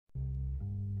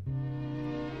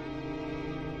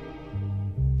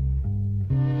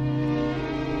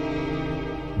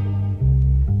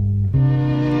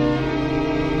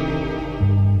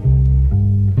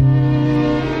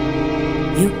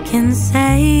can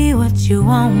say what you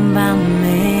want about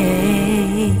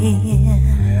me,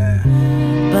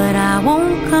 but I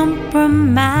won't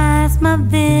compromise my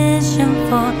vision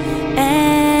for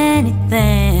anything.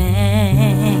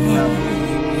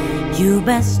 You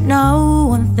best know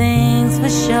one thing's for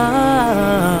sure.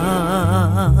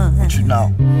 What you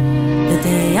know? The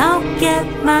day I'll get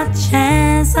my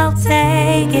chance, I'll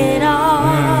take it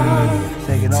all.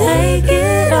 Take it all. Take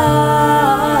it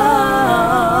all.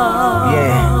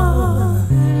 Yeah.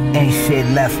 Ain't shit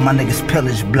left, my niggas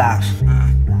pillage blocks.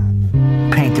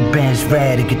 Paint the bench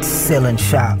red to get the ceiling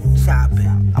chopped.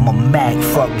 I'm a Mac,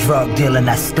 fuck drug dealing,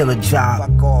 that's still a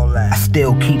job. I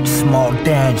still keep the small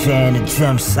danger in the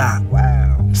gym sock.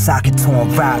 Socket to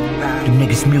him rock, them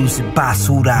niggas music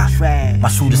basura. My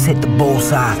shooters hit the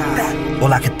bullseye.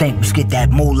 All I could think was get that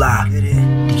moolah.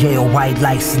 The Yale white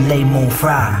lights and lay moon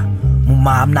fry. Mama,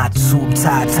 I'm not the suit and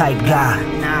tie type guy.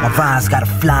 My rhymes got a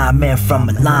flying man from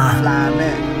Milan.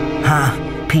 Huh?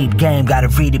 Peep game, gotta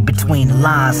read it between the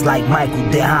lines like Michael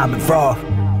DeHaan and Roth.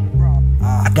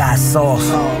 I got sauce,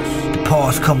 the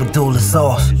pause come with dual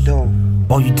sauce.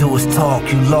 All you do is talk,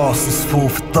 you lost, it's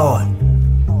food for thought.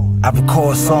 I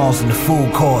record songs in the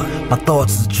food court, my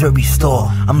thoughts is a jury store.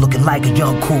 I'm looking like a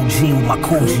young cool G with my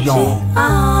Coogee on.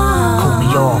 Cool me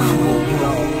off,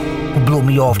 who blew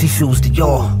me off, these shoes to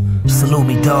y'all. Salute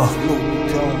me, dawg.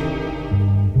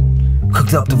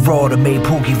 Cooked up the raw that made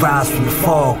Pookie rise from the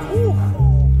fog.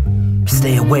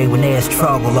 Stay away when there's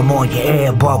trouble, I'm on your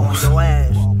air bubbles.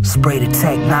 Spray the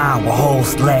Tech 9 with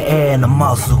holes to let air in the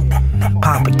muzzle.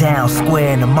 Pop it down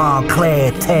square in the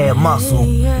Montclair, tear muscle.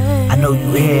 I know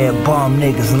you hear bum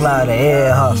niggas love the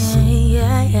air hustle.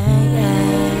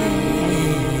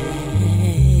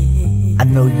 I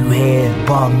know you hear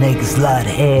bum niggas love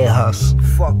the air hustle.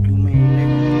 Fuck you mean,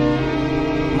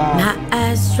 nigga? My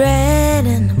eyes red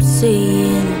and I'm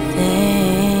seeing things.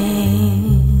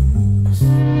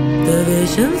 The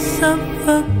visions of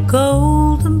a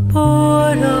golden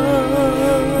portal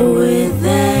with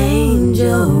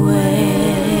angel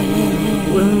wings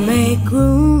will make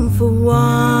room for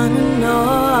one and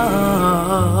all.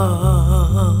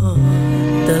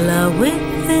 The love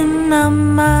within our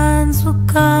minds will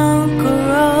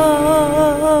conquer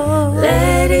all.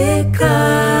 Let it come.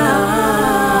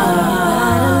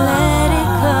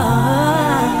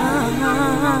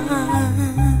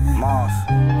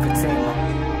 Fatima.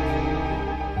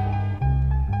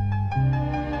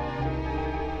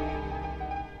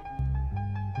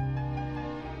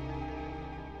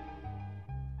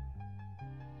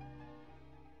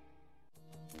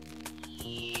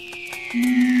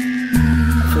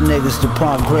 For niggas to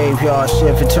pump graveyard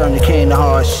shit, for turn the cane to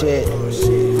hard shit.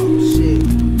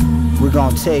 We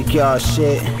gon' take y'all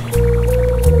shit.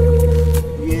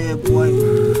 Yeah, boy.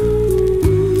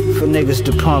 For niggas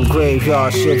to pump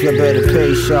graveyard shit, you better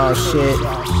pace y'all shit.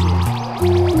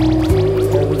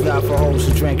 All we got for hoes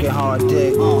to drinking hard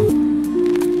dick.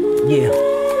 Yeah.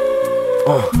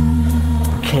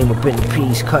 Came up in the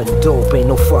piece, cutting dope. Ain't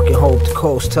no fucking hope, the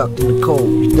coast tucked in the coat.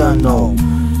 You done know.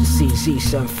 The CZ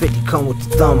 750 come with the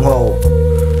thumb hole.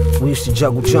 We used to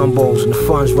juggle jumbos and the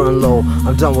funds run low.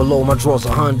 I'm done with low, my drawers a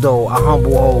hundo. I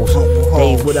humble hoes.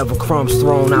 They eat whatever crumbs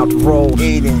thrown out the road.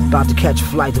 About to catch a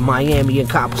flight to Miami and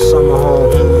cop a summer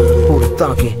home. Who'da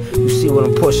thunk it? You see what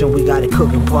I'm pushing, we got it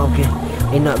cooking pumpkin.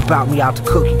 Ain't nothing about me out the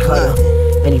cookie cutter.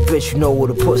 Any bitch you know with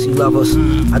a pussy lovers.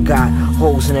 I got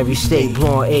hoes in every state,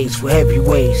 blowing eights with heavy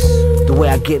waist. The way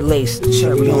I get laced, the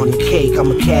cherry on the cake,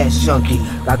 I'm a cash junkie.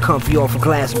 Got comfy off a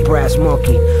glass and brass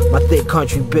monkey. My thick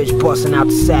country bitch busting out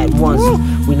the satin onesie.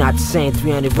 We not the same,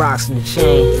 300 rocks in the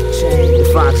chain. The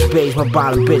Fox beige, my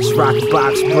bottom bitch rockin'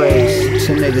 box braids.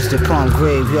 Some niggas that pump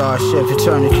graveyard shit, for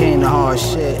turn the cane to hard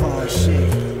shit.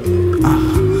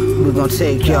 We gon'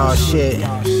 take y'all shit.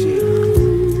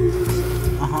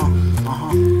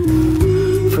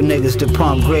 For niggas to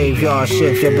pump graveyard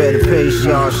shit, you better pace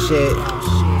y'all shit.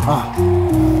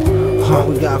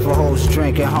 We got for hoes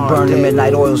drinking hard. Burning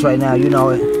midnight oils right now, you know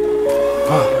it.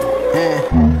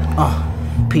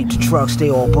 Peep the trucks, they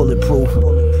all bulletproof.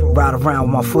 Ride around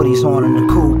with my footies on in the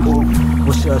coupe.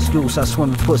 What's your excuse? I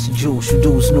swim in pussy juice. You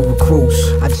dudes new recruits.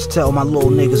 I just tell my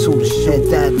little niggas who the shit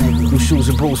that nigga. New shoes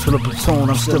and boots for the platoon.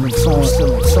 I'm still in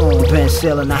tune. Been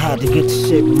sailing, I had to get the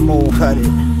shit removed. Cut it.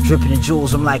 Dripping in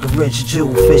jewels, I'm like a rich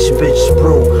Jew. Fishing bitches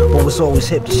brew. But was always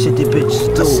hip to shit that bitches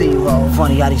do.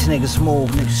 Funny how these niggas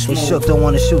move. They shook, don't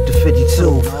wanna shoot the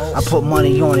 52. I put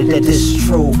money on it that this is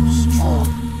true.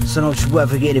 So don't you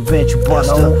ever get it bent, you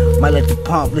buster. Might let the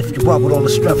pump lift you up with all the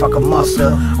strength I can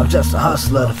muster. I'm just a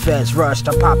hustler, the feds rushed,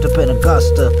 I popped up in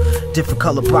Augusta. Different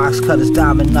color box cutters,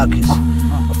 diamond nuggets.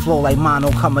 A flow like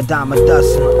mono, come a dime a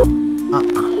dozen.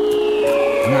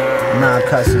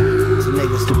 cousin. Some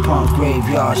niggas to punk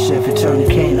graveyard shit for turning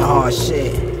cane to hard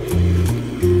shit.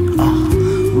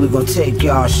 We gon' take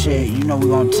y'all shit. You know we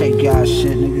gon' take y'all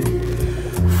shit,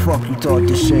 nigga. Fuck you thought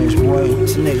this shit is, boy.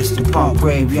 Some niggas to punk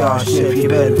graveyard shit. You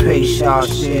better pay y'all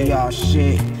shit, y'all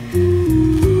shit.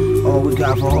 All we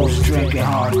got for hoes drinking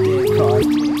hard dick, hard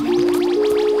dick.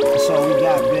 That's all we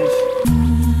got, bitch.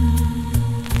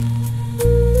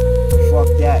 Fuck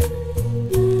that.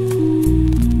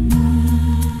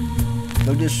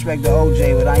 No disrespect to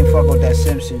OJ, but I ain't fuck with that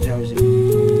Simpson jersey.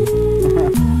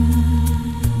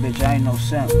 Bitch, I ain't no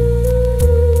simp.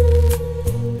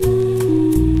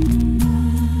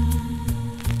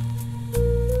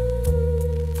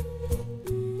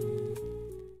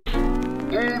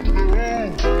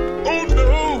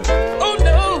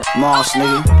 Moss,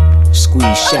 nigga.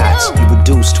 Squeeze shots, you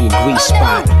reduced to a grease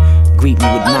spot. Greet me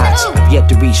with knots, I've yet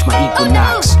to reach my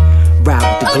equinox. Ride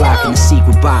with the Glock in the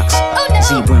secret box.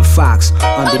 Zebra and fox,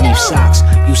 underneath socks.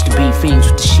 Used to be fiends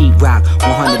with the sheetrock.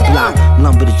 100 block,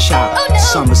 lumber to chop.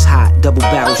 Summer's hot, double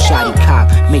barrel shotty cock.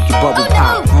 Make your bubble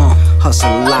pop, hustle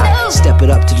a lot. Step it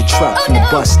up to the truck from the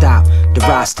bus stop. The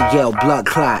roster yell, blood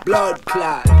clot. Blood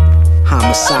clot.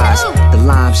 Homicides, the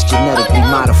lime's genetically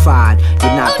modified.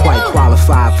 You're not quite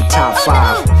qualified for top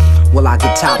 5. Well, I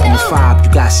get top in the 5.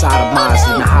 You got sodomized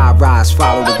in the high rise.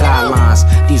 Follow the guidelines,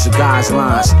 these are guys'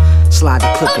 lines. Slide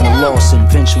the clip in the Lawson,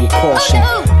 eventual caution.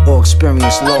 Or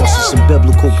experience losses in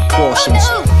biblical proportions.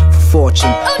 For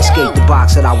fortune, escape the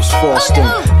box that I was forced in.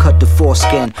 Cut the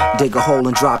foreskin, dig a hole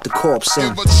and drop the corpse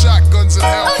in.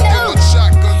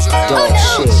 Dog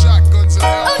shit.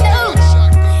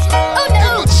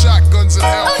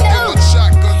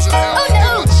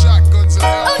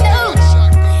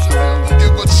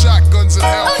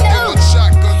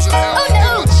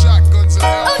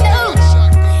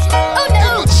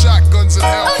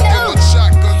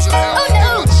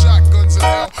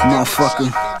 Motherfucker,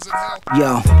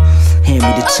 yo, hand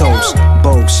me the toast,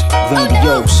 boast,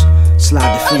 grandiose.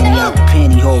 Slide the fanny out the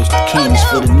pantyhose, the cannons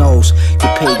for the nose.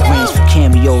 Get paid grands for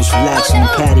cameos, relax on the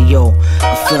patio.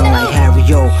 I'm feeling like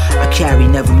Harry-O, I carry,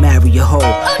 never marry a hoe.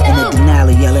 In the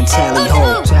Denali yelling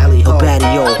tally-ho, a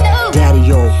baddie-o,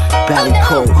 daddy-o,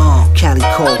 bally-coat,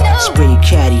 calico, spray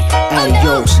caddy,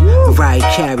 adios. Mariah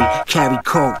Carey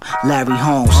coat, Larry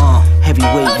Holmes,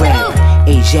 heavyweight rap.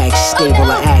 Ajax,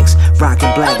 stable or axe,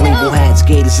 rockin' black label hats,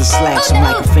 gators and slacks. I'm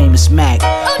like a famous Mac.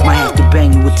 Might have to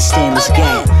bang you with the stainless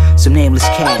gap. Some nameless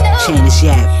cat, chain is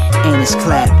yap, anus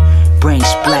clap, brain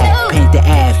splat, paint the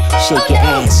Ave, shake your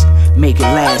ass, make it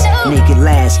last, naked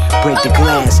last, break the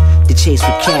glass. The chase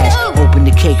for cash, open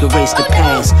the cake, erase the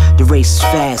past. The race is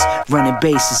fast, running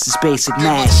bases is basic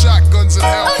math. Give shotguns in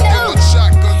hell, give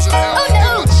shotguns in hell,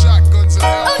 give shotguns in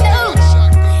hell,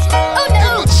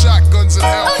 give shotguns in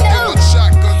hell.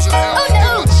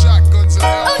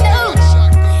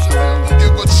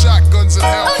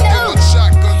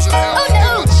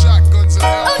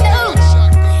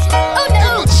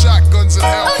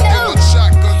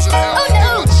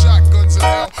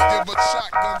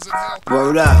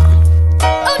 Word up.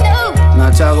 Oh no. Now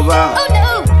talk about. Oh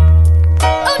no.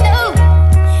 Oh no.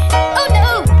 Oh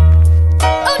no.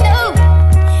 Oh no.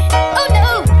 Oh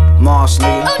no. Moss,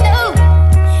 nigga. Oh no.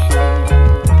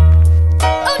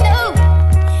 Oh no.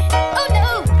 Oh no. Oh no.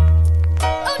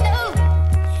 Oh no.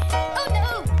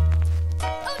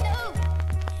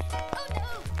 Oh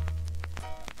no.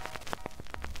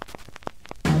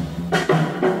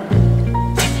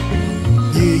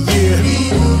 Yeah.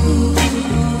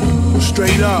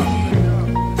 Straight up.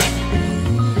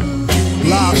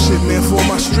 Live shit, man, for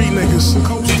my street niggas.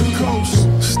 Coast to coast.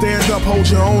 Stand up, hold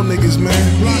your own niggas, man.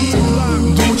 Block to block.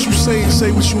 Do what you say and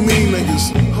say what you mean,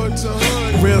 niggas. Hood to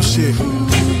hood. Real shit.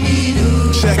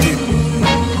 Check it.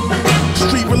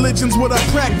 Street religion's what I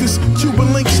practice.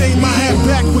 Cuban link chain my hat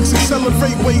backwards.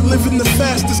 Accelerate weight, living the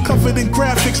fastest. Covered in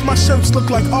graphics, my shirts look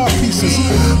like art pieces.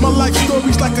 My life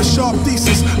story's like a sharp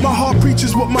thesis. My heart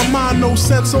preaches what my mind knows,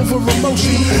 sense over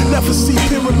emotion. Never see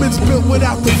pyramids built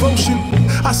without devotion.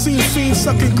 I seen fiends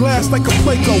sucking glass like a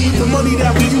Play-Doh. The money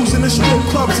that we use in the strip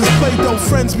clubs is Play-Doh.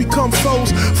 Friends become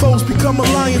foes, foes become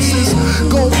alliances.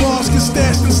 Gold bars get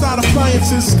stashed inside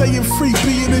appliances. Staying free,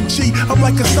 being a G, I'm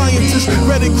like a scientist.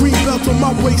 Red and green belt on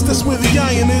my waist, that's where the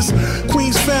iron is.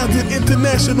 Queens founded,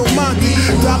 international minded.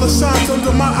 Dollar signs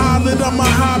under my eyelid, I'm a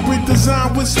hybrid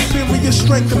design with superior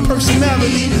strength and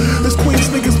personality. This Queens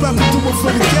niggas about to do it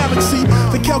for the galaxy.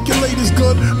 The calculator's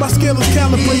good, my scale is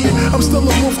calibrated. I'm still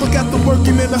a wolf, look at the work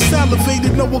and then I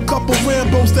salivated. Know a couple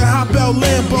Rambos that hop out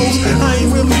Lambos. I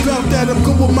ain't really about that, I'm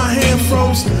good with my hand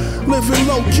froze. Living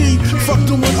low key, fuck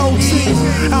doing OT.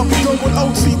 I'll be going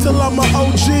OT till I'm a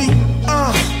OG.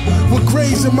 With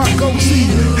grays in my goatee.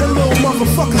 And little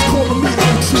motherfuckers calling me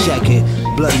OT. Check it,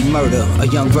 bloody murder, a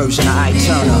young version of Ike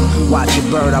Turner. Watch a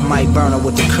bird, I might burn her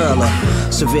with the curler.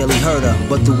 Severely hurt her,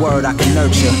 but the word I can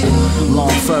nurture.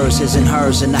 Long furs, his and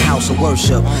hers in the house of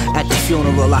worship. At the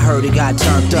funeral, I heard it got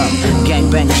turned up.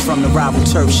 Gangbangers from the rival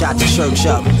turf shot the church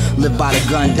up. Live by the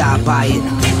gun, die by it.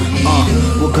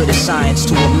 What good is science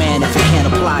to a man if he can't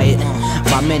apply it?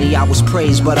 By many I was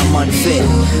praised, but I'm unfit.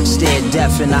 Stared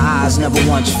deaf in the eyes, never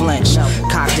once flinched.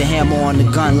 Cocked a hammer on the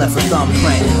gun, left a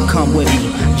thumbprint. Come with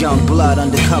me, young blood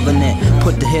under covenant.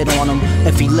 Put the hit on him,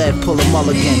 if he led, pull a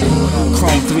mulligan.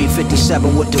 Chrome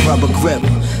 357 with the rubber grip.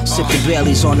 Sip the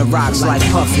Baileys on the rocks like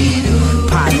Puffy.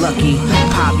 Pie lucky,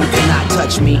 pop, you cannot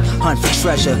touch me. Hunt for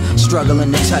treasure,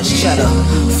 struggling to touch cheddar.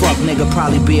 Fuck nigga,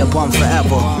 probably be a bum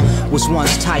forever. Was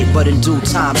once tight, but in due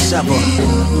time sever.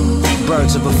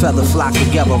 Birds of a feather flock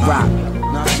together, rock.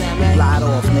 Fly it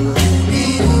off, nigga.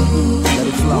 Let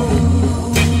it flow.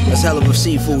 That's hell of a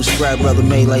seafood spread, brother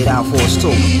May laid out for us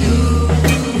too.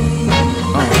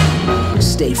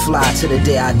 Stay fly till the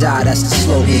day I die, that's the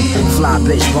slogan. Fly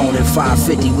bitch boning,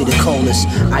 550, we the coldest.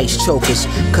 Ice chokers,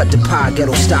 cut the pie,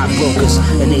 ghetto stockbrokers.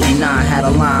 In 89, had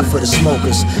a line for the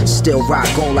smokers. Still rock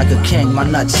gold like a king, my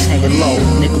nuts is hanging low.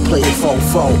 Nigga play the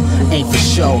fo-fo, ain't for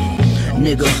show.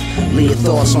 Nigga, leave your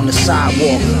thoughts on the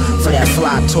sidewalk. For that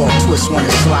fly talk, twist one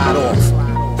and slide off.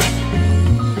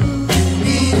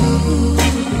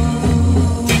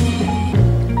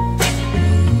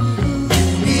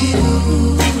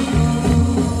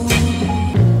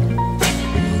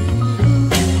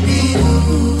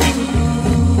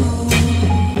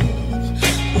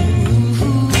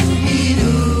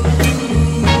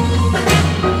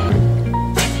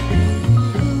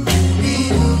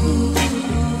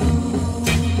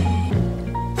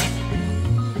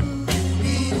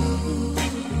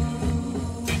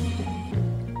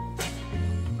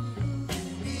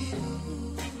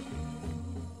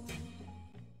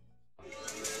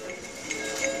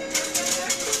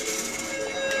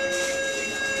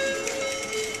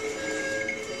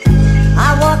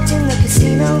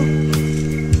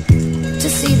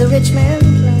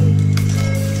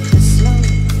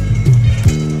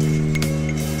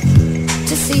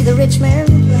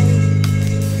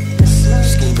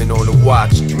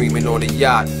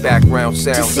 Background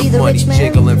sounds of money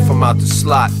jiggling from out the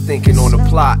slot. Thinking on the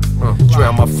plot,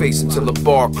 drown my face until the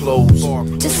bar closed.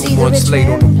 2 months late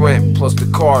on the rent, plus the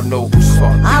car notes.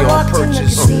 Beyond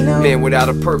purchase, man without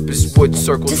a purpose. Wood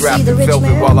circles wrapped in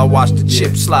velvet while I watch the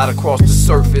chips slide across the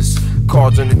surface.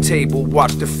 Cards on the table,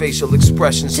 watch the facial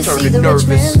expressions turn to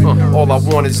nervous. All I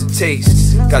want is a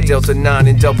taste. Got Delta 9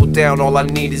 and double down, all I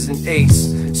need is an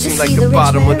ace. Seems like the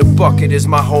bottom of the bucket is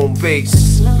my home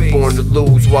base. Born to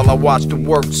lose while I watch the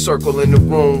work circle in the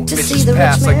room. Bitches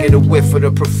pass, I get a whiff of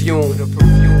the perfume.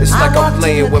 It's like I'm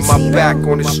playing with my back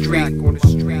on the street.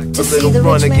 A little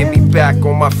runner, get me back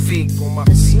on my feet.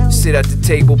 Sit at the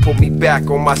table, put me back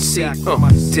on my seat.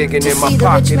 Digging in my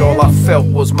pocket, all I felt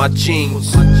was my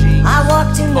jeans. I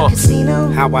walked in the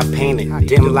casino. How I painted,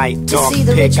 dim light, dark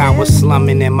pick. I was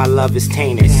slumming and my love is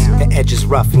tainted. The edge is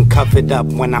rough and covered up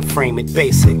when I frame it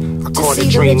basic. I caught a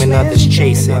dream and others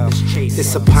chase it.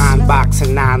 It's a pine box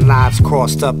and 9 lives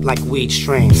crossed up like weed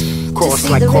strings. Crossed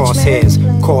like crosshairs,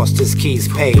 cost as keys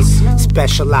paid.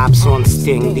 Special ops on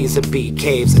sting, these are beat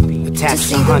caves. Attached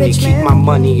to honey, keep my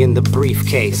money in the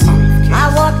briefcase.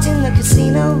 I walked in the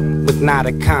casino with not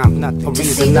a comp, a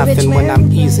reason nothing when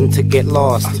I'm easing to get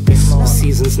lost. A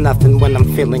season's nothing when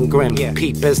I'm feeling grim.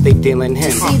 Peep as they dealing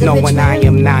him, knowing I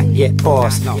am not yet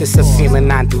boss. It's a feeling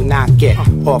I do not get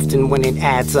often when it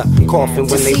adds up. Coughing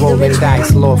when they rolling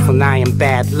dice, lawful I am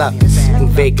bad luck. In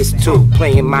Vegas too,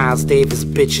 playing Miles Davis,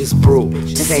 bitches brew.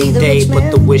 Same day,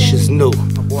 but the wish is new.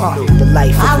 The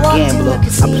life of a gambler.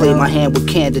 I play my hand with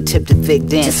candor, tip the thick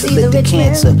dancer, lick the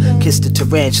cancer, kiss the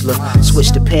tarantula,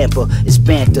 switch the pamper, it's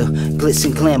banter, glitz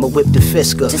and glamour, whip the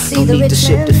fisker. No need to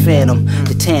ship the phantom,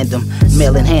 the tandem,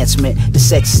 male enhancement, the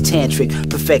sex is tantric,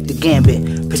 perfect the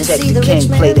gambit, protect the king,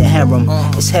 play the harem,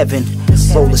 it's heaven.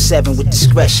 Roll a 7 with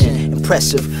discretion,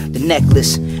 impressive, the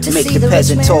necklace, make the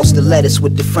peasant toss the lettuce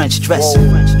with the French dressing.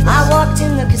 I walked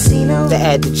in the casino to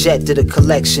add the jet to the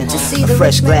collection, a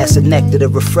fresh glass of nectar to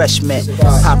refreshment,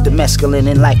 pop the mescaline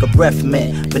in like a breath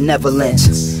mint,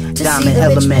 benevolence. Diamond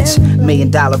elements, $1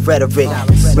 million rhetoric.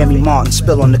 Remy Martin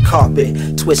spill on the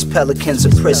carpet. Twist pelicans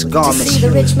and press garments.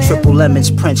 Triple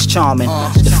lemons, Prince Charming.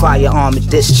 The firearm it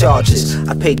discharges.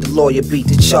 I paid the lawyer, beat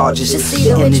the charges.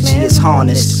 The energy is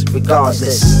harnessed,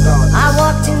 regardless. I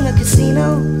walked in the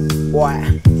casino.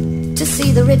 Why? To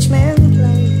see the rich man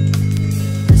play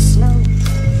the snow.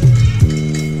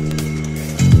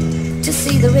 To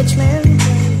see the rich man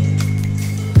play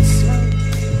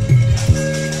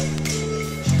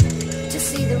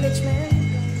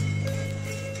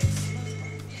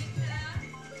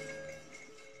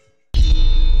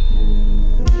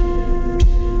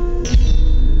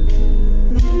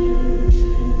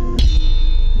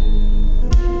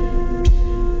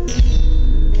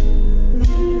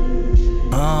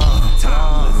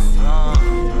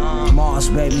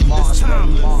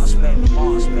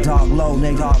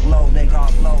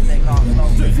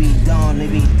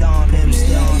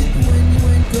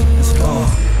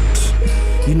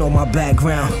You know my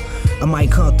background. I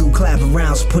might come through clapping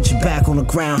rounds, put your back on the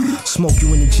ground. Smoke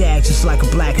you in the jag just like a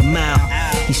black and mild.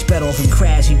 He sped off and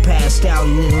crashed, he passed out,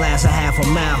 he didn't last a half a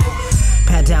mile.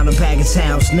 Pat down the bag of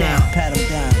towns now. Pat him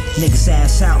down. Niggas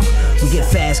ass out. We get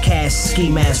fast cash, ski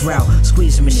mask route.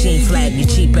 Squeeze the machine flat in your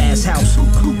cheap ass house.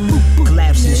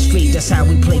 Collapse in the street, that's how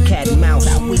we play cat and mouse.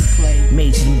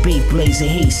 Major and beef, blazing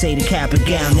heat, say the cap and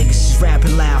gown. Niggas just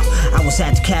rapping loud. I was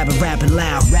at the cabin rapping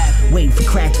loud. Waiting for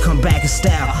crack to come back in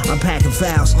style. I'm packing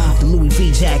fouls. The Louis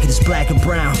V jacket is black and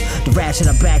brown. The ratchet,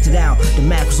 I backed it out. The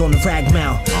Mac was on the rack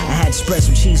mount. I had to spread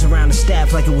some cheese around the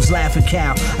staff like it was laughing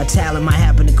cow. A talent might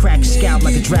happen to crack your scalp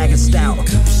like a dragon stout.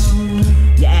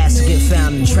 Your ass will get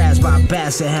found in the trash by a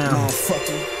basset hound. Oh, fuck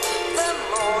it.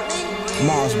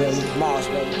 Mars, baby. Mars,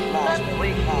 baby. Mars,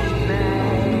 baby. Mars,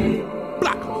 baby.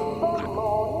 Black.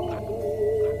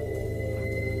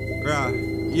 Right.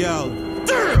 Yo.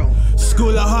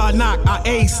 School of hard knock, I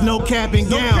ace, no cap and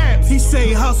gown. He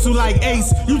say hustle like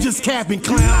Ace, you just cap and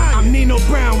clown. I'm Nino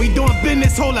Brown, we doing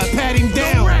business, hold up, pat him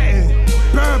down.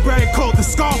 Burberry coat, the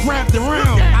scarf wrapped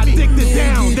around. I dicked it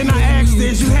down, then I asked her,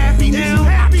 is you happy now?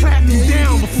 I clapped him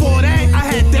down, before that, I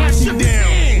had dashed him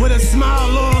down. With a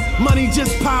smile on, money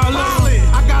just pile on.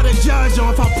 I got a judge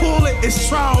on, if I pull it, it's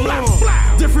trial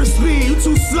on. Different speed, you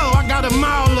too slow, I got a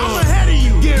mile on. I'm ahead of you.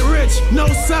 Get rich, no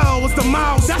sell, what's the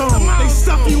milestone? They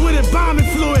stuff you with it, bombing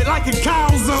fluid like a cow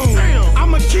zone.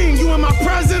 I'm a king, you in my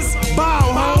presence, bow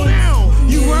home.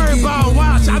 You worry about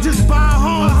watch, I just buy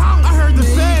home. I heard the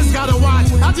feds gotta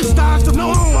watch, I just dodged the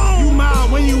phone. You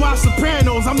mild when you watch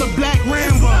Sopranos, I'm the Black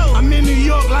Rambo. I'm in New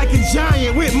York like a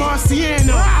giant with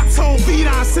Marciano. I told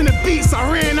Vita send the beats,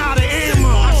 I ran out of ammo.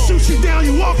 I shoot you down,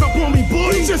 you walk up on me,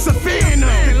 boy, you just a fan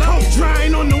of. The coke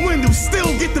drying on the window,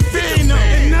 still get the fan up.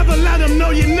 And never let them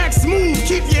know your next move,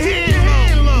 keep your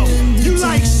hand low. You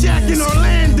like Shaq in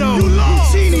Orlando. You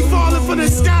Genie falling for the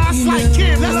sky, it's like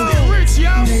Kim. Let's get rich,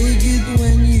 yo. Make it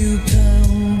when you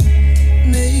come,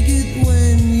 make it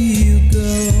when you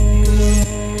go.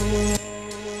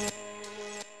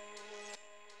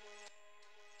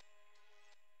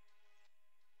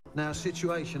 Now,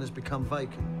 situation has become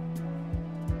vacant.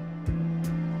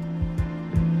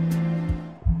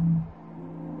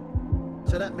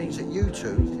 So that means that you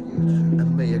two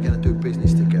and me are going to do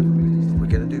business together. We're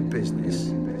going to do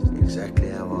business exactly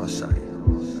how I say it.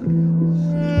 What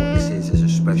this is a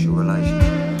special relationship.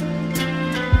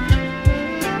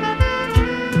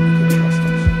 You can trust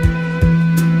us.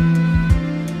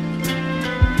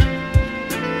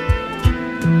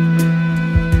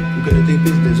 We're going to do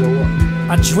business or what?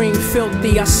 I dream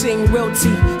filthy, I sing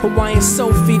wilty. Hawaiian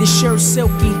Sophie, the shirt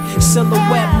silky.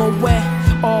 Silhouette, Moet.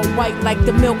 All white like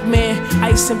the milkman.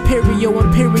 Ice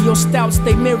Imperial stouts,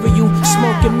 they mirror you.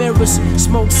 Smoking mirrors,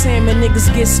 smoke salmon, niggas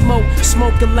get smoked.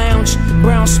 Smoking lounge,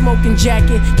 brown smoking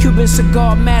jacket. Cuban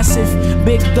cigar massive.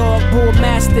 Big dog, bull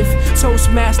mastiff.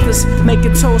 Toastmasters,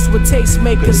 making toast with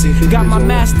tastemakers. Got my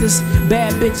masters,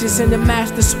 bad bitches in the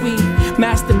master suite.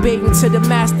 Masturbating to the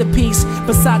masterpiece.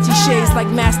 Versace shades like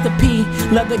Master P.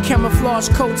 Leather camouflage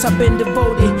coats, I've been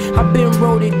devoted. I've been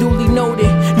wrote it, duly noted.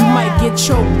 You might get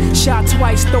choked, shot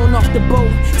twice, thrown off the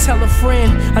boat. Tell a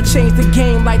friend, I changed the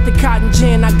game like the cotton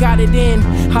gin. I got it in,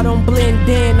 I don't blend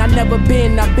in. I never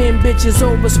been, I've been bitches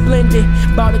over splendid.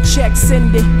 Bout a check,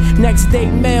 send it. Next day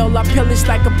mail, I pillage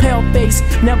like a pale face.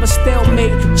 Never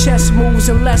stalemate, chess moves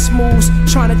and less moves.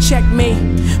 Tryna check me,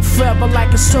 forever like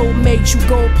a soulmate. You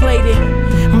gold plated.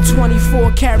 I'm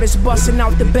 24 carats, busting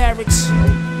out the barracks.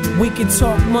 We can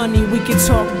talk money, we can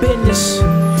talk business.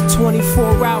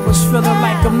 24 hours feeling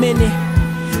like a minute.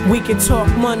 We can talk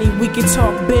money, we can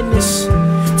talk business.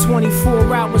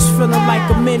 24 hours feeling like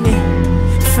a minute.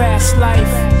 Fast life,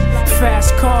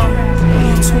 fast car.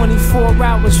 24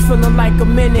 hours feeling like a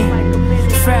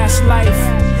minute. Fast life,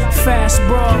 fast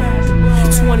bra.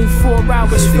 24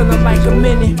 hours feeling like a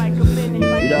minute. You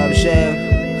know what I'm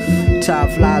saying?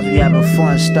 Top flies, we having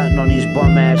fun stunting on these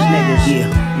bum ass niggas.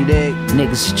 Yeah, you dig?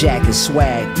 Niggas jackets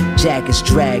swag, jackets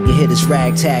drag. You hit us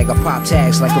ragtag, I pop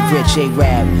tags like a rich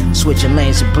A-Rap. Switching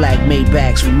lanes to black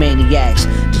Maybachs, we maniacs.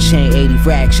 The chain 80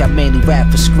 racks, I mainly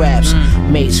rap for scraps.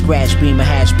 Made scratch, beam a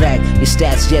hatchback. Your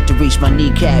stats yet to reach my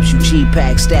kneecaps. You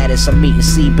G-Pack status, I'm eating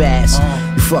sea bass.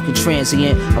 You fucking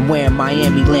transient, I'm wearing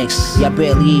Miami links. Y'all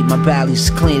barely eat, my belly's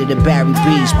cleaner than Barry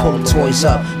B's. Pulling toys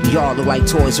up, y'all look like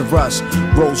Toys R Us.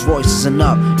 Rolls Royce is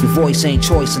enough, your voice ain't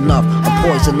choice enough. I'm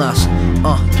poisonous,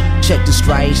 check Put the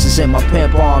striations in my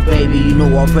pimp on, baby. You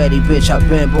know already, bitch, I've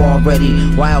been born ready.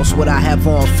 Why else would I have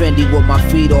on Fendi with my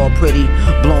feet all pretty?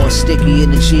 Blowing sticky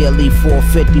in the GLE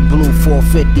 450, blue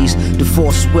 450s. The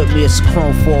force with me, it's a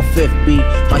chrome 450.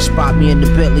 Might spot me in the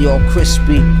Bentley all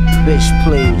crispy. Bitch,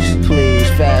 please, please,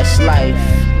 fast life,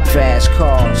 fast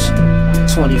cars.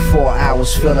 24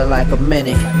 hours feeling like a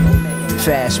minute.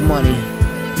 Fast money,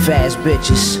 fast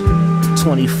bitches.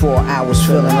 24 hours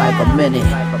feeling like a minute.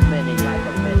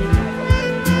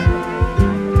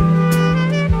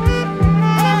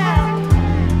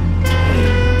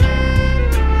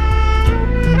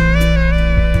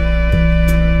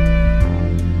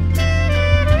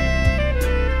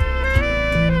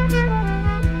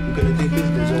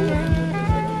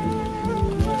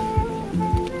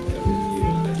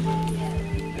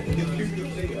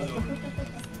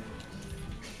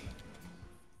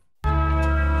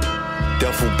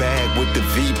 Duffel bag with the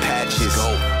V patches.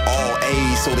 All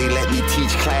A's, so they let me teach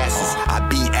classes. I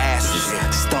beat asses,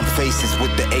 stump faces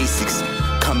with the ASICs.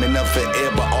 Coming up for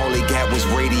air, but all they got was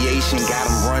radiation. Got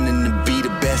them running to be the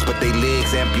best, but they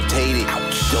legs amputated.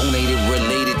 Donated,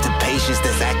 related to patients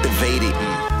that's activated.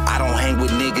 I don't hang with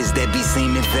niggas that be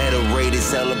seeming federated,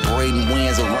 celebrating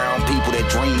wins around people that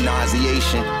dream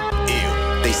nauseation.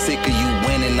 They sick of you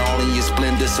winning, all in your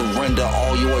splendor. Surrender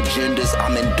all your agendas.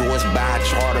 I'm endorsed by a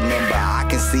charter member. I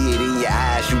can see it in your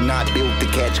eyes. You not built to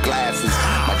catch glasses.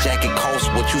 My jacket costs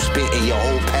what you spent in your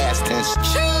whole past tense.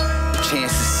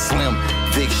 Chances slim,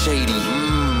 Vic Shady.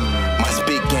 My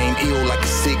spit game ill like a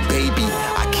sick baby.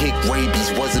 I kick rabies,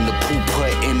 wasn't a poo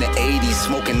putt in the 80s.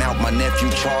 Smoking out my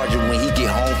nephew Charger when he get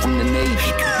home from the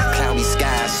Navy. Cloudy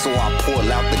skies, so I pull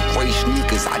out the gray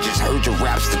sneakers. I just heard your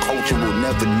raps, the culture will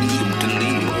never need them to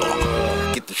leave.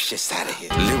 Get the shits out of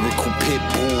here. Lyrical pit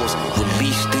bulls,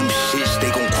 release them shits. They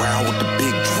gon' growl with the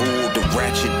big drool. The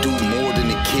ratchet do more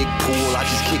than a kick pool. I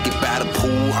just kick it by the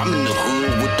pool. I'm in the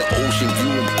hood with the ocean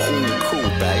view. I'm cool,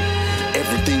 babe.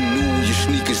 Everything new, your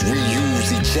sneakers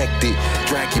reused, ejected.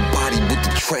 Drag your body with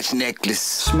the trench necklace.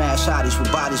 Smash hotties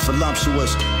with bodies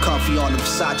voluptuous. Comfy on the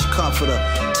Versace comforter.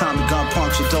 Tommy gun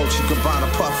puncture, Dolce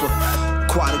Gabbana puffer.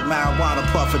 Aquatic marijuana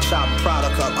puffer, chopping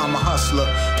product up. I'm a hustler.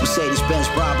 Mercedes-Benz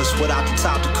Brabus without the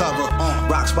top to cover.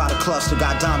 Rocks by the cluster,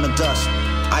 got diamond dust.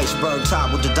 Iceberg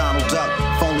top with the Donald Duck.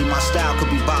 If only my style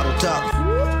could be bottled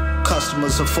up.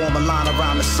 Customers will form a line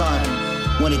around the sun.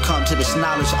 When it comes to this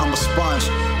knowledge, I'm a sponge.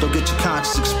 Don't get your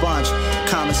conscience expunged.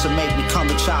 Comments will make me come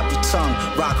and chop your tongue.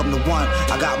 Rock, I'm the one.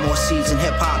 I got more seeds in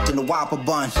hip-hop than the Whopper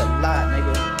bun. A lot,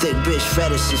 nigga. Thick bitch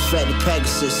fetishes, Freddy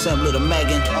Pegasus, similar to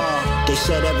Megan. They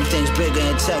said everything's bigger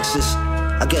in Texas.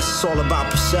 I guess it's all about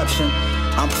perception.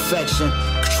 I'm perfection.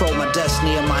 Control my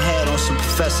destiny in my head on some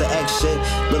Professor X shit.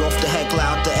 Lit off the heckler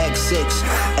out the X6.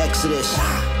 Exodus.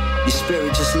 Your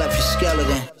spirit just left your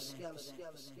skeleton.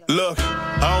 Look,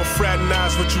 I don't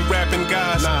fraternize with you rapping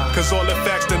guys. Cause all the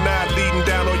facts denied leading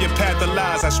down on your path of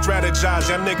lies. I strategize,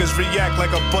 y'all niggas react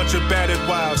like a bunch of battered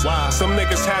wives. Some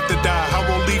niggas have to die, I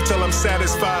won't leave till I'm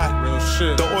satisfied. Real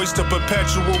shit. The oyster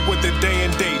perpetual with the day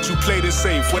and date. You played it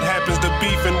safe, what happens to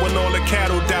beefing when all the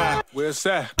cattle die? Where's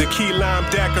that? The key lime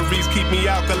daiquiris keep me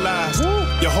alkalized.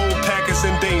 Your whole pack is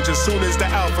in danger, soon as the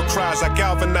alpha cries. I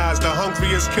galvanize, the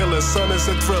hungriest killer, son is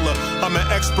a thriller. I'm an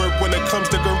expert when it comes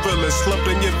to gorillas. Slumped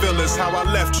in your villas, how I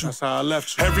left you. That's how I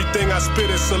left you. Everything I spit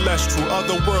is celestial,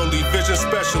 otherworldly, vision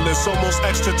specialist, almost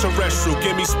extraterrestrial.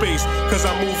 Give me space, cause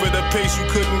I move at a pace you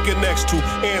couldn't get next to.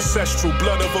 Ancestral,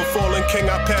 blood of a fallen king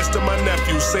I passed to my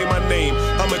nephew. Say my name,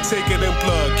 I'ma take it in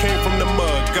blood. Came from the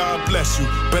mud, God bless you.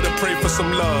 Better pray for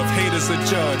some love, haters a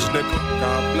judge, nigga.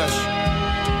 God bless you.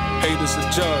 Haters a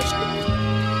judge, nigga.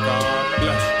 God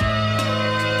bless you.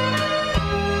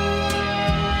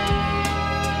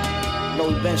 Know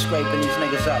we been scraping these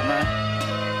niggas up, man.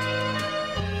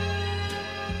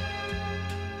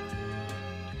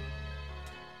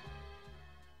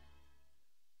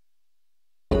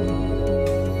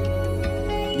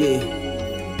 Yeah.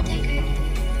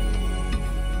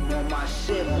 On my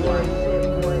shit, boy.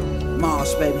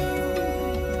 Mars, baby.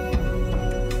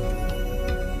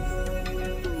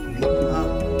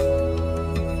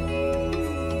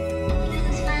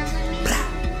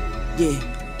 Yeah,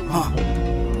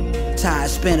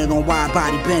 Tires spinning on wide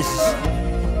body Benzes.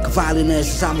 Cavalry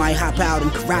lenses, I might hop out in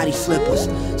karate slippers.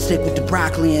 Stick with the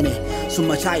broccoli in it. So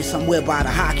much ice, I'm whipped by the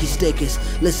hockey stickers.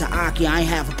 Listen, Aki, I ain't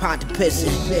have a pot to piss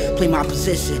in. Play my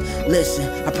position, listen,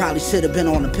 I probably should've been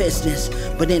on the Pistons,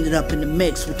 but ended up in the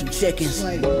mix with them chickens.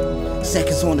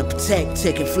 Seconds on the protect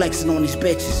ticket, flexing on these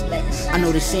bitches. I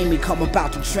know they seen me come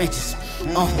about them trenches.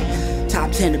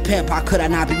 Top 10 to pimp, how could I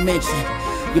not be mentioned?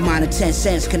 Your mind of 10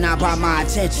 cents cannot buy my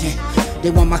attention. They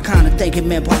want my kind of thinking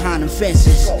men behind them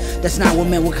fences. That's not what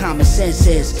men with common sense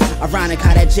is. Ironic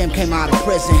how that Jim came out of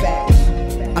prison.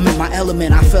 I'm in my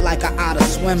element, I feel like I oughta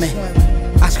swimming.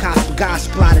 I cosp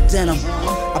gospel out of denim.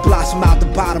 I blossom out the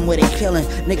bottom where they killing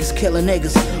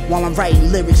niggas while I'm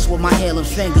writing lyrics with my hailing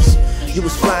fingers. You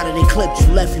was flattered and clipped, you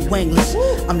left you wingless.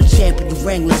 I'm the champion, you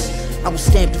ringless. I was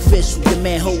stamped official, the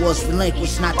man who was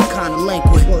relinquished, not the kind of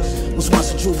delinquent. Was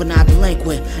once a juvenile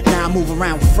delinquent, now I move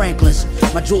around with Franklins.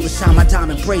 My jeweler signed my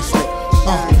diamond bracelet.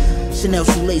 Chanel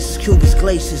shoelaces, Cubans,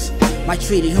 glaciers. Might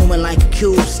treat a human like a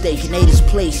cube steak and ate his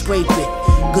plate, scrape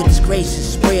it. Goodness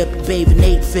gracious, spray up the babe and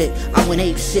 8 fit. I went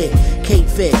ape shit, Cape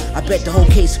fit. I bet the whole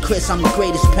case of Chris, I'm the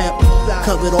greatest pimp.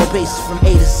 Covered all bases from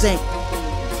A to Zinc.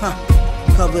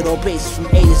 Covered all bases from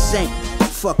A to Zinc.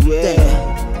 Fuck with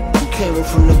that. Came up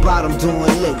from the bottom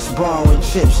doing licks, borrowing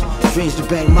chips. Dreams to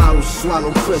bang models,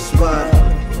 swallow crisp, but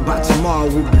by tomorrow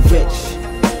we'll be rich.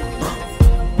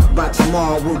 By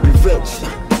tomorrow we'll be rich.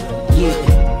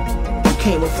 Yeah.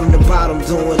 Came up from the bottom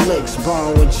doing licks,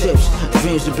 borrowing chips.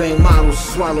 Dreams to bang models,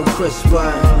 swallow crisp,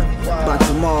 but by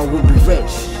tomorrow we'll be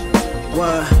rich.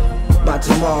 What? By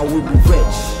tomorrow we'll be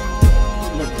rich.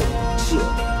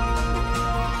 Shit.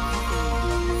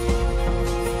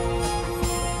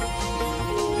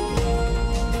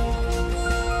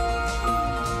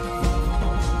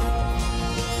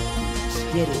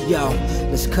 Yo,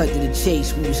 let's cut to the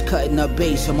chase. We was cutting up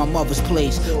bass on my mother's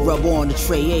place. Rub on the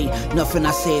tray, ain't nothing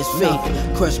I say is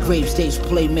fake. Crush grave states with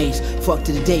playmates. Fuck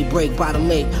to the daybreak by the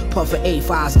lake. Puff at 8,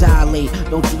 eyes dilate.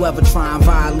 Don't you ever try and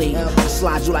violate. I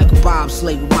slide you like a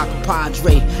bobsleigh with my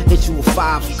compadre. Hit you with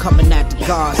 5 for coming at the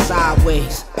guard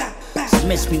sideways.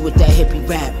 Miss me with that hippie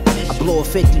rap. I blow a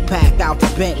 50 pack out the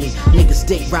Bentley. Niggas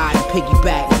dick riding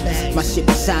piggyback. My shit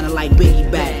be sounding like Biggie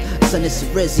back. Son, it's a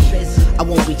Rizzy. I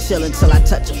won't be chillin' till I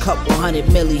touch a couple 100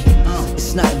 milli.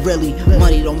 It's nothing really,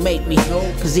 money don't make me.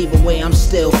 Cause even way I'm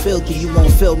still filthy, you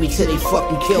won't feel me till they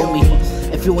fucking kill me.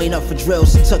 If you ain't up for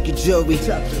drills, so tuck your jewelry.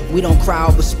 We don't cry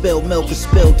over spilled milk or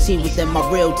spilled tea within my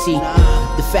real tea.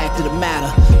 The fact of the matter,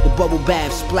 the bubble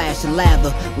bath, splash and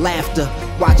lather, laughter.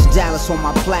 Watching Dallas on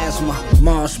my plasma.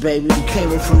 Mars, baby, we came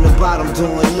in from the bottom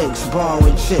doing licks,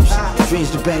 borrowing chips.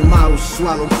 Dreams to bang models,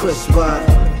 swallow crisp, but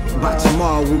by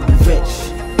tomorrow we'll be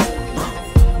rich.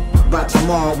 By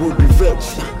tomorrow we'll be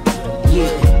rich.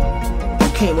 Yeah.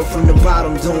 We came up from the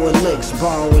bottom doing licks,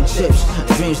 borrowing chips.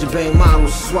 Dreams to bang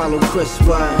models, swallow crisp,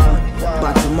 but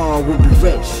by tomorrow we'll be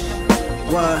rich.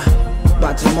 What?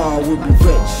 By tomorrow we'll be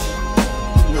rich.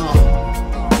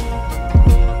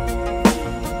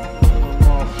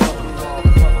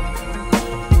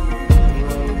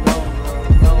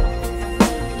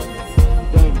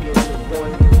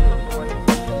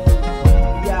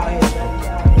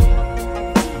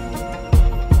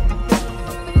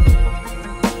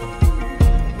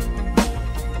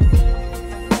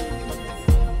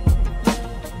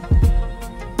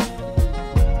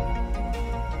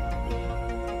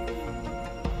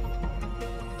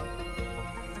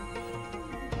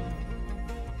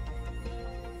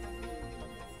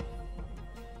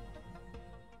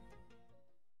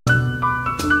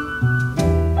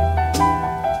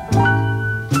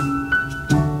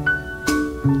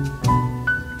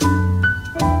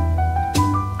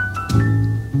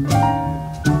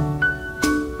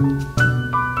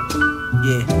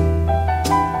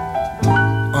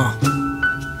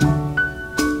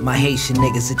 Haitian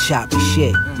niggas a choppy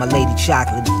shit. My lady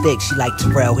chocolate and thick, she like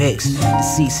Terrell Hicks. The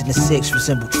seats in the 6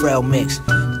 resemble trail mix.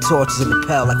 The torches in the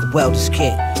pel like a welder's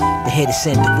kit. The hitter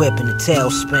send the whip and the tail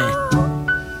spin.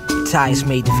 The tires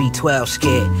made the V12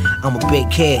 scared. I'm a big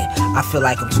kid, I feel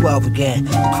like I'm 12 again.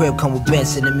 The crib come with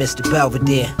Benson and Mr.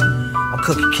 Belvedere. I'm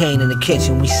cooking cane in the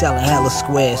kitchen, we selling hella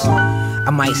squares. I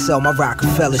might sell my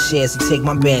Rockefeller shares and take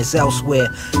my bands elsewhere.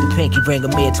 The pinky ring a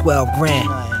mere 12 grand.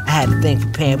 I had a thing for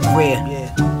Pam Greer.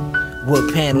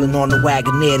 Wood paneling on the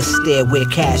wagon near the stairway,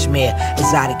 cashmere,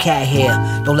 exotic cat hair.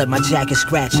 Don't let my jacket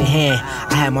scratch your hand.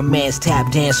 I had my man's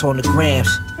tap dance on the grams.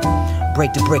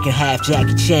 Break the brick in half,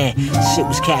 Jackie Chan. Shit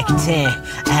was khaki tan.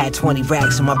 I had 20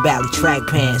 racks in my Bally track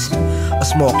pants. A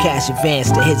small cash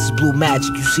advance, the hits is blue magic.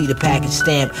 You see the package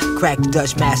stamp. Crack the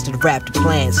Dutch master to wrap the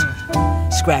plans.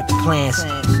 Scrap the plans.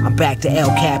 I'm back to El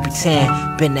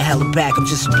Capitan. Been the hella back, I'm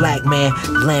just a black man.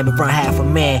 The land but run half a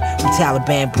man. We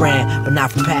Taliban brand, but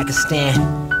not from Pakistan.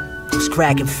 It's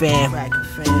cracking fam.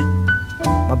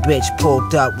 My bitch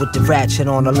pulled up with the ratchet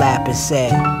on her lap and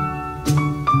said,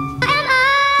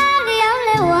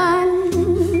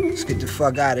 let's get the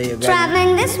fuck out of here, baby.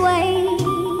 Traveling this way.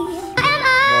 Am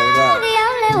I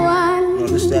the only one? No,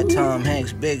 this that Tom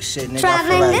Hanks big shit, nigga.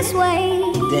 Traveling I feel like this way.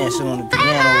 I'm dancing on the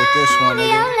piano with this one, nigga.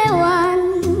 The only one.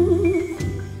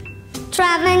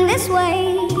 traveling this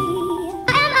way.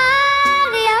 Am I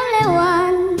the only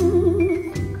one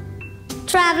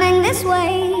traveling this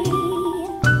way?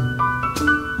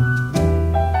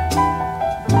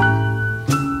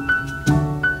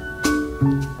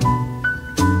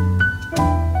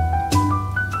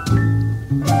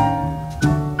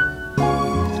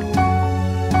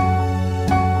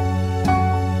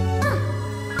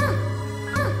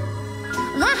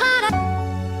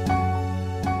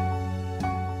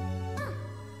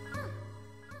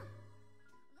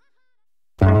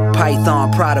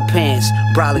 Python, Prada pants,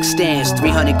 brolic stance,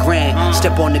 300 grand.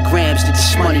 Step on the grams to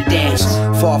this money dance.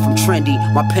 Far from trendy,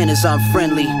 my pen is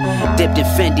unfriendly. Dipped in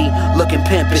Fendi, looking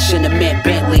pimpish in the mint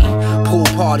Bentley. Pool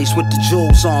parties with the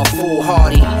jewels on, full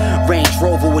hardy. Range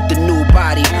Rover with the new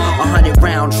body. 100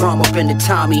 round drum up in the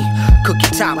Tommy. Cookie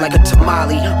top like a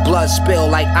tamale. Blood spill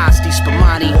like Asti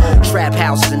Spumani. Trap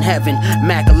houses in heaven.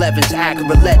 Mac 11s,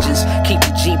 Acura Legends. Keep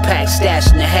the G-Pack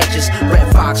stashed in the hedges. Red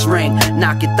Fox ring.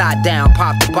 Knock your thought down,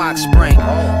 pop the box spring.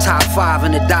 Top 5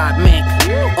 in the dot mink.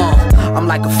 I'm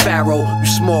like a pharaoh. You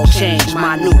small change,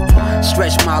 minute.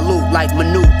 Stretch my loot like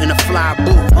Manute in a fly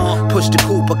boot. Push the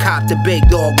Cooper, cop the big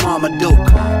dog, Mama Duke.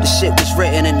 The shit was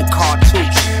written in the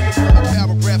cartouche.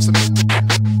 Paragraphs of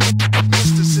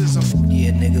mysticism.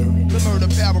 Yeah, nigga. The murder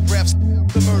paragraphs.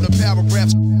 The murder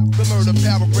paragraphs. The murder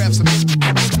paragraphs of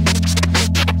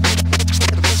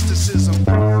mysticism.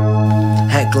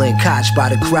 Heckling Koch by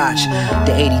the crotch.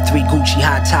 The 83 Gucci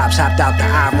high tops hopped out the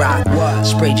IROC.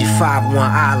 Sprayed your 5-1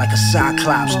 eye like a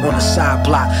cyclops on the side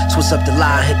block. Twist up the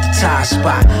line, hit the tie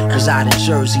spot. Reside in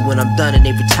Jersey. When I'm done and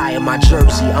they retire my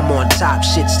jersey, I'm on top,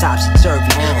 shit's topsy-turvy.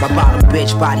 My bottom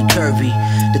bitch, body curvy.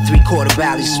 The 3/4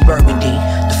 valleys is burgundy.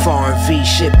 The foreign V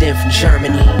shipped in from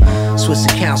Germany. Swiss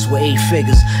accounts with 8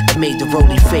 figures that made the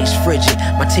roly face frigid.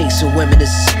 My taste in women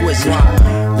is exquisite.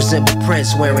 Resemble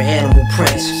Prince wearing animal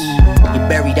prints. You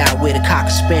buried out with a cocker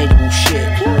spaniel shit.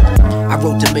 I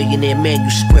wrote the millionaire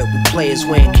manuscript with players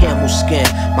wearing camel skin.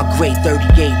 My great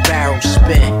 38 barrel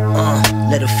spin.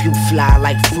 Let a few fly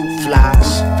like fruit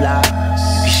flies.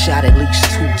 You get shot at least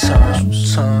 2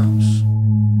 times.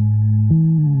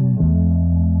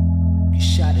 You get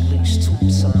shot at least 2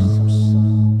 times.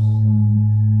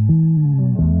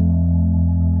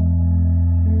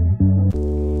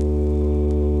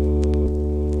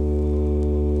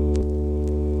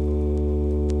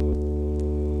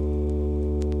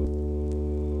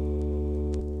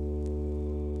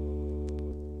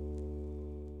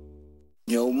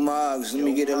 Yo, Muggs, let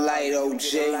me get a light,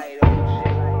 OJ.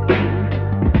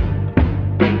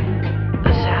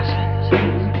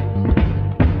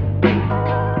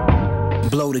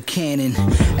 Blow the cannon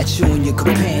at you and your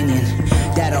companion.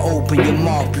 That'll open your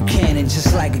mouth, Buchanan,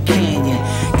 just like a canyon.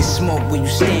 Get smoke where you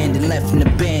standing, left and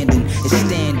abandoned. It's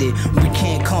standard, we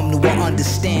can't come to an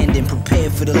understanding. Prepare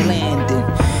for the landing.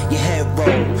 Your head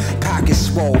roll, pockets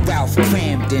swole, Ralph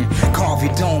Cramden. Carve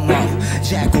your dome up,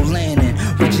 jack-o'-lantern.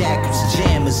 With jackals,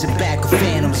 jammers, and back of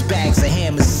phantoms. Bags of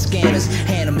hammers, scanners,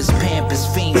 animals, pampers.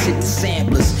 Fiends hit the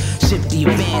samplers, ship the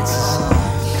advances.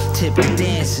 Tip the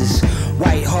dancers,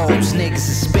 white hoes, niggas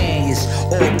and Spaniards.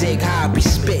 All dig hobby,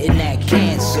 spitting that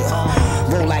cancer.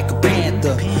 Roll like a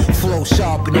panther, flow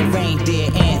sharper than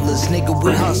reindeer antlers. Nigga,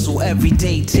 we hustle every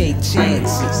day, take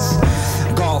chances.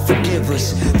 God forgive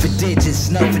us for digits,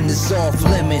 nothing is off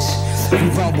limits. We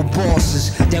run with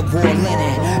bosses that wore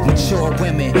linen. Mature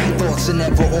women, thoughts are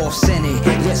never off-centered.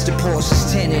 Yes, the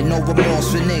Porsche's tinted, no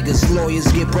remorse for niggas.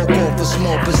 Lawyers get broke off a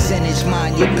small percentage,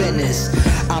 mind your business.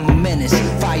 I'm a menace,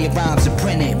 fire rhymes are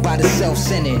printed by the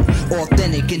self-centered.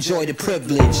 Authentic, enjoy the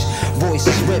privilege. Voice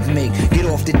is rhythmic, get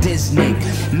off the Disney.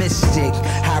 Mystic,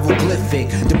 hieroglyphic,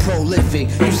 the prolific.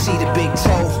 You see the big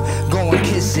toe, go and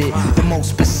kiss it. The most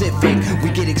specific, we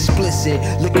get explicit.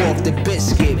 Lick off the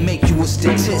biscuit, make you a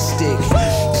statistic.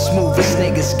 Smoothest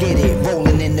niggas get it,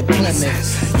 rolling in the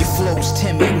Plymouth. Your flow's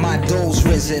timid, my dough's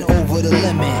risen over the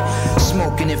limit.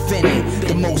 Smoking infinite,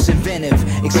 the most inventive,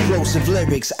 explosive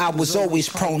lyrics. I was always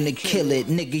prone to kill it.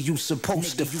 Nigga, you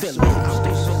supposed to feel it.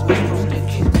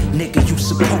 Nigga, you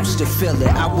supposed to feel it.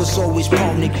 I was always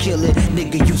prone to kill it.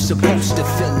 Nigga, you supposed to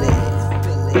feel it.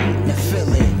 Now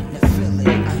feel it.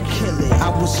 Kill it. I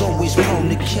was always prone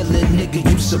to kill it. Nigga,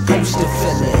 you supposed to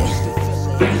feel it.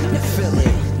 Now feel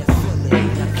it.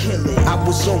 Kill it. I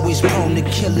was always prone to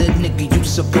kill it. Nigga, you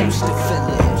supposed to feel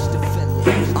it.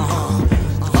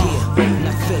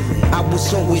 I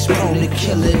was always prone to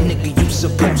kill it, nigga, you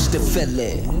supposed to feel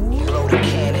it. Blow the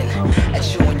cannon at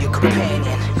you and your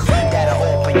companion. That'll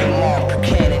open your mouth,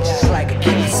 Buchanan, just like a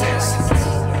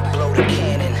cannon. Blow the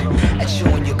cannon at you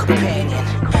and your companion.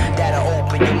 That'll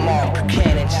open your mouth,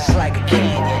 Buchanan, just like a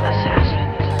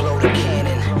canyon. Blow the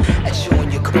cannon at you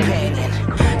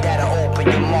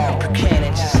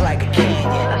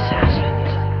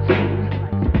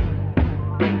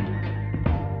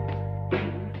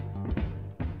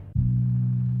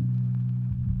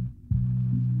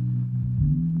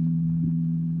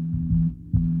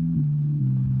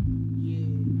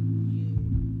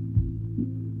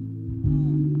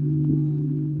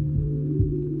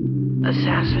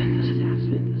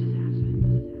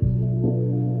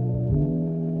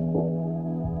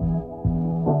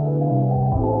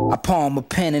palm, a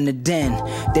pen in the den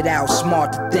that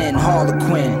outsmart the thin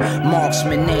Harlequin.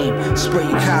 Marksman name, spray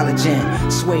your collagen.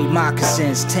 Suede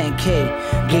moccasins,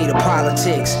 10K. Gator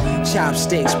politics,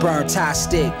 chopsticks, burn tie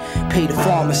stick. Pay the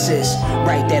pharmacist,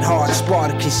 write that hard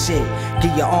Spartacus shit.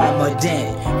 Get your arm a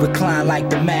dent, recline like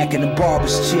the Mac in the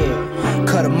barber's chair.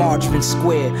 Cut a margarine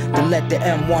square, then let the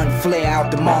M1 flare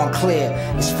out the Montclair.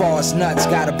 As far as nuts,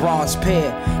 got a bronze pair.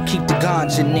 Keep the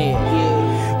ganja near.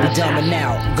 We dumbing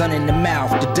out, gun in the mouth.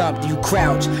 The dump you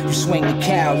crouch, you swing the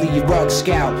cow, leave your rug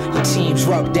scout. Your team's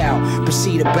rubbed out,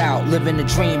 proceed about, live in the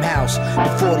dream house.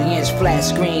 The 40-inch flat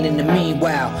screen in the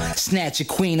meanwhile. Snatch your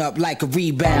queen up like a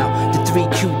rebound. The 3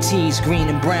 QTs, green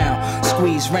and brown.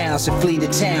 Squeeze rounds and flee the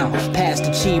town. Pass the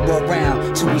Chibo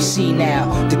round till we see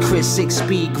now. The Chris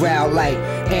 6-speed growl like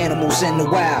animals in the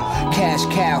wild. Cash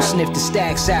cow, sniff the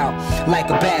stacks out like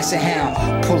a basset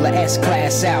hound. Pull a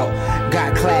S-class out.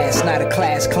 Got class, not a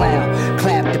class clown.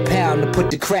 Clap the pound to put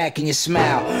the crack in your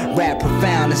smile. Rap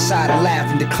profound inside a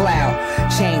lavender cloud.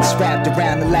 Chains wrapped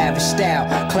around the lavish style.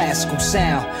 Classical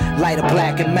sound, light a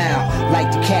black and mild. Like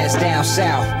the cats down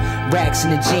south. Racks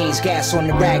in the jeans, gas on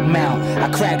the rag mount. I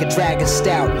crack a dragon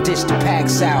stout, dish the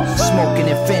packs out. Smoking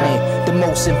infinite, the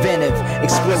most inventive.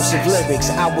 Explosive lyrics,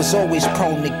 I was always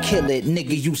prone to kill it.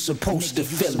 Nigga, you supposed to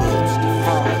feel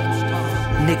it.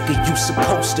 Nigga, you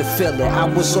supposed to feel it. I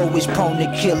was always prone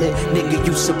to kill it. Nigga,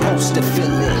 you supposed to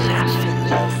feel it.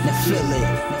 Now feel it.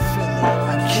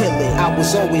 I kill it. I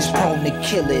was always prone to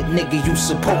kill it. Nigga, you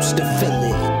supposed to feel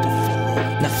it.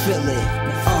 Now feel it.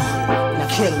 Now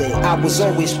kill it. I was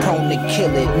always prone to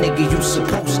kill it. Nigga, you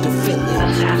supposed to feel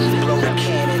it. Blow the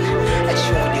cannon at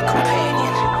you and your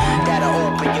companion. That'll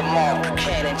open your mouth,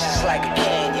 cannon just like a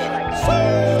canyon.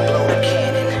 Blow the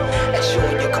cannon at you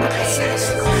and your companion.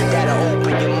 That'll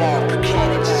open your mouth,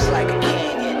 cannon just like a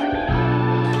canyon.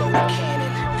 Blow the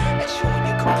cannon at you and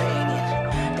your companion.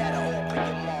 That'll open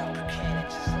your mouth, cannon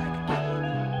just like a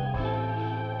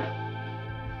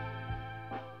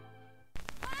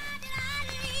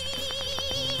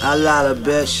canyon. I love a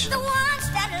bitch. The ones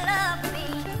that love me.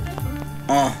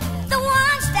 The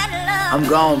ones that love I'm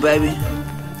gone, baby.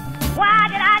 Why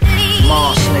did I leave?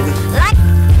 Moss, nigga. Like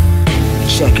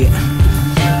Check it.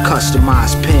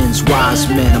 Customized pins, wise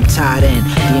men, I'm tied in.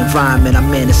 The environment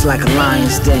I'm in, it's like a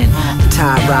lion's den. The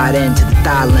tie right into the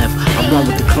thigh length. I run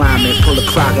with the climate, pull a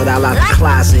crocodile out the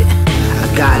closet. I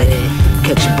got it.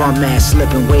 Catch a bum ass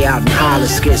slipping way out in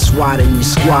Hollis. Get swatted in your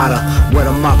squatter. Wet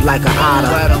 'em up like a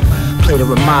otter. Play the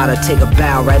Ramada, take a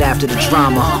bow right after the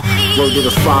drama. Word to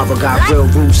the father, got real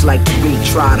roots like Tariq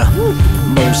Trotter.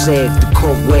 Mosaic, the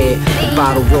cookware, the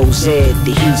bottle rosé,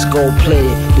 the heat's gold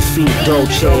plated, the feet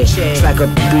Dolce. Track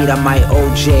up the beat, I might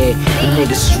OJ. The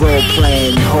niggas is role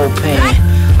playing, whole pain.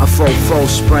 I'm full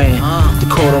spraying. The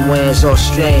coat I'm wearing is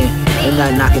Australian. Ain't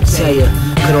nothing I can tell ya.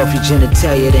 Cut off your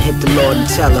genitalia, then hit the Lord and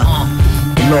tell her.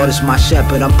 The Lord is my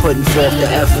shepherd, I'm putting forth the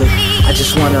effort. I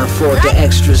just wanna afford the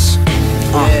extras.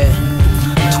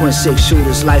 Twin 6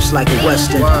 shooters, life's like a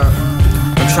western.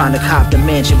 I'm trying to cop the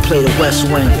mansion, play the West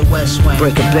Wing.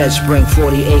 Break a bed spring,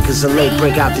 40 acres of lake,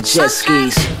 break out the jet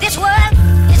skis. this world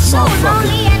is so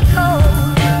lonely and cold.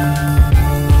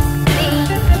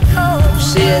 Cold.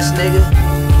 See us, nigga?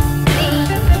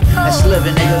 That's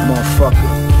living, nigga. Motherfucker.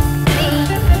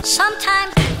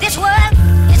 Sometimes this world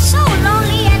is so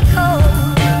lonely and cold.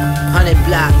 100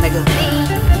 block, nigga.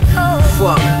 Cold.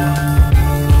 Fuck.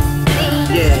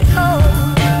 Yeah.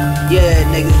 Yeah,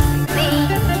 nigga.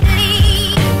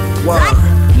 Wow.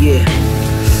 Yeah.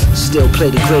 Still play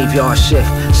the graveyard shift.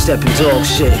 Stepping dog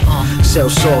shit. Sell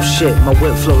soft shit. My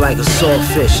whip flow like a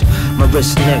swordfish. My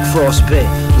wrist and neck frostbit.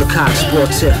 Lecoq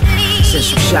sportif. Send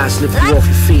some shots, lift you off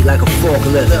your feet like a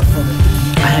forklift.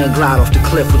 I hang glide off the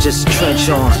cliff with just a trench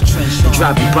on.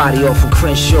 Drop your body off of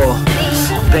Crenshaw.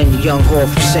 Bang the young whore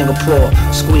from Singapore.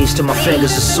 Squeeze till my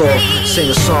fingers are sore. Sing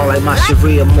a song like my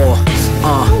Sharia more.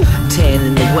 Tan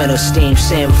in the winter, steam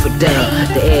salmon for dinner.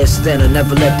 The air's thinner,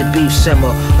 never let the beef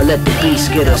simmer or let the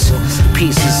beast get us.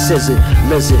 Pieces scissored,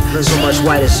 lizard, so much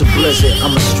white it's a blizzard.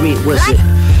 I'm a street wizard.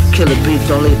 Killer beef,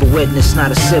 don't leave a witness,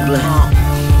 not a sibling.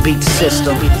 Beat the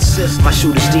system. My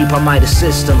shooter's deep, I might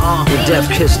assist him. With death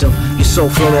kissed him, your soul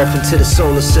float off into the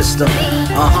solar system.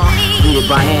 Rooted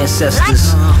by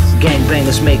ancestors.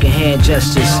 Gangbangers making hand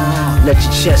gestures. Let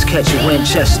your chest catch a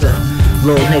Winchester.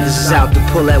 Little niggas is out to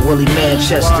pull that Willie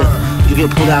Manchester. You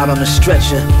get pulled out on a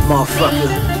stretcher,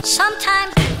 motherfucker.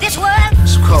 Sometimes this world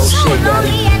Some cold is so shit, lonely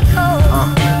daddy. and cold.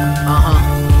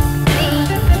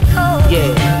 Cold.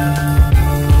 Yeah.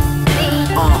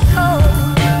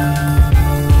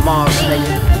 Mars,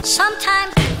 nigga.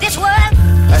 Sometimes this world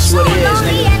That's is so what it is,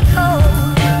 lonely nigga. and cold.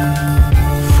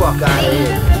 Fuck out of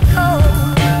here. Cold.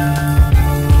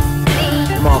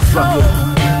 Fuck it.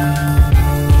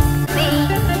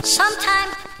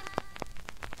 Sometimes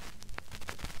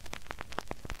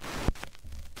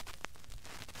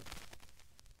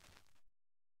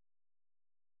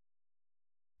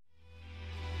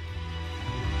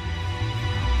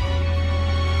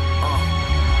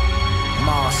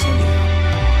Marci,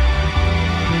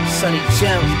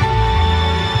 SonnyJim,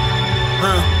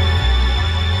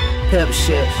 hip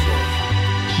shit,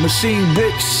 machine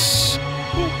bitch.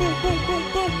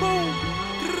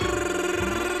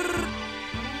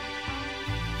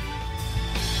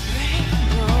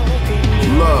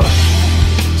 Love.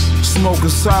 Smoking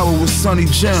sour with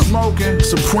SonnyJim. Smoking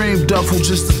Supreme Duffel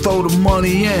just to throw the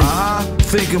money in.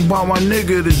 Thinking about my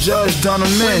nigga, the judge done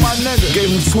him in. Gave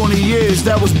him 20 years,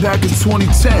 that was back in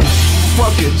 2010.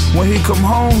 Fuck it, when he come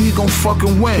home, he gon'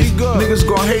 fucking win. Niggas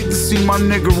gon' hate to see my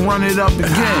nigga run it up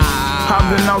again.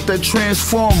 Hopping out that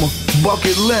transformer,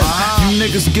 bucket limp. You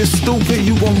niggas get stupid,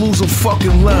 you gon' lose a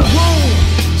fucking limb.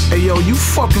 Hey yo, you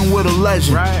fucking with a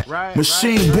legend.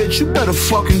 Machine bitch, you better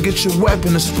fucking get your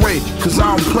weapon and spray. Cause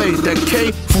I don't play that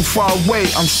K from far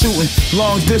away. I'm shooting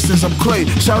long distance, I'm Clay.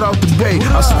 Shout out the Bay,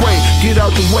 I spray, get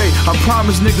out the way. I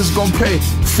promise niggas gon' pay.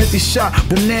 50 shot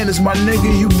bananas, my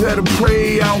nigga, you better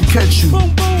pray I don't catch you.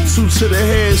 Two to the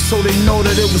head so they know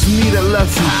that it was me that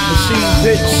left you. Machine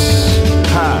bitch.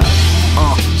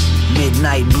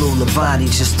 Midnight blue Levani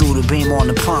just threw the beam on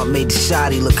the pump, made the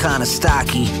shotty look kinda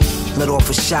stocky. Let off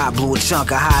a shot, blew a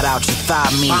chunk of hot out your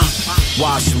thigh meat.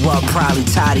 Wash you up, probably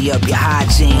tidy up your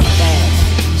hygiene.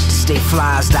 Stay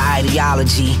fly is the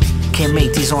ideology. Can't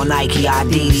make these on Nike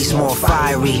ID, these more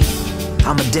fiery.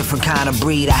 I'm a different kind of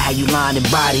breed, I had you lined and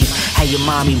body. Had your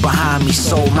mommy behind me,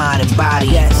 soul, mind and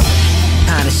body.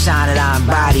 Kinda shine it on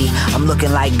body. I'm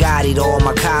looking like Gotti to all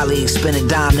my colleagues. Spin a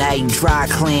dime to have you dry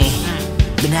clean.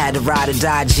 Been had to ride or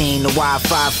die Gene, the wild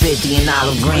 550 and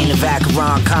olive green, the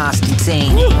Vacheron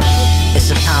Constantine.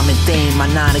 It's a common theme, my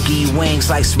nana give you wings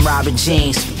like some Robin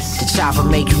jeans. The chopper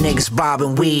make you niggas bob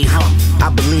and weave.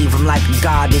 I believe I'm like a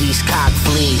god to these cock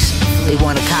fleas. They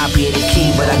want a copy of the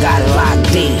key, but I got it locked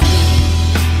deep.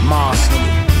 Marci.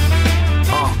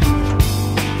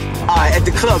 Alright, at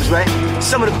the clubs, right?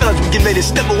 Some of the fellas would get ready to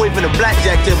step away from the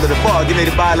blackjack table of the bar, get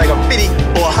ready to buy like a $50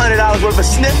 or $100 worth of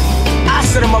snip. I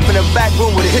set them up in the back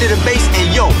room with a hit of the bass,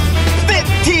 and yo,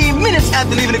 15 minutes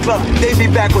after leaving the club, they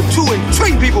be back with 2 and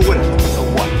 3 people with them. So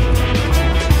what?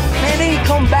 Man, they ain't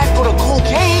come back for the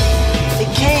cocaine. They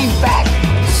came back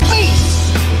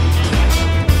space.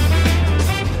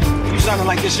 You sounding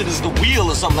like this shit is the wheel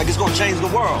or something, like it's gonna change the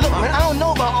world. Look, man, I don't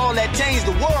know about all that change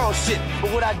the world shit,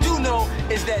 but what I do know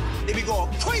is that they be going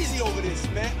crazy over this,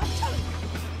 man.